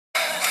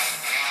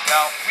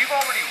Now, we've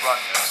already run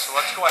this, so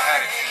let's go ahead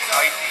and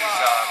fight these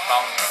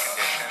boundary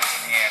conditions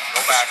and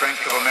go The back.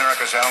 strength of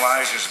America's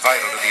allies is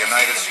vital to the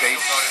United States,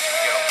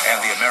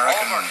 and the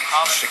American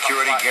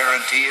security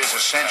guarantee is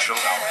essential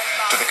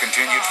to the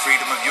continued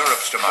freedom of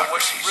Europe's But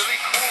what's democracies. really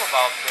cool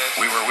about this,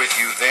 We were with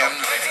you then,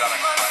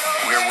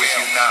 we're with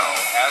you now.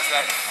 as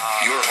that,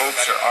 Your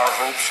hopes are our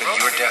hopes, and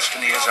your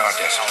destiny is our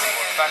destiny.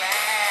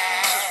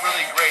 This is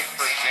really great,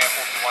 for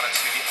example, if you want to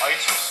see the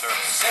ISIL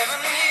surfaces.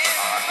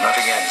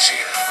 Nothing ends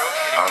here.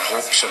 Our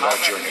hopes and our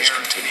journeys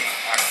continue.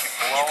 Actually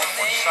blown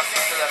or sucked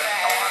into that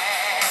element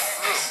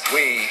through.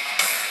 We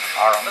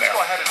are Let's go America.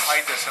 ahead and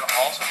hide this and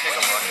also take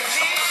a look at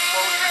some of the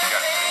flow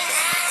trajectories.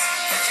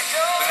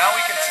 So now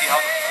we can see how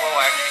the flow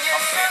actually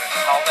comes in and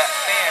how that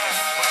fan is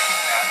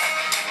pushing that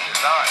into the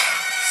design.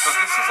 So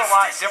this is a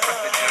lot different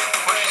than just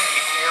pushing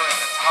the air in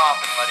the top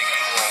and letting it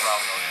flow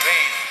around those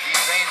veins.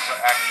 These veins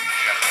are actually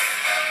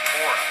generating that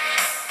for us.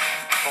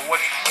 But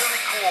what's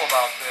really cool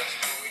about this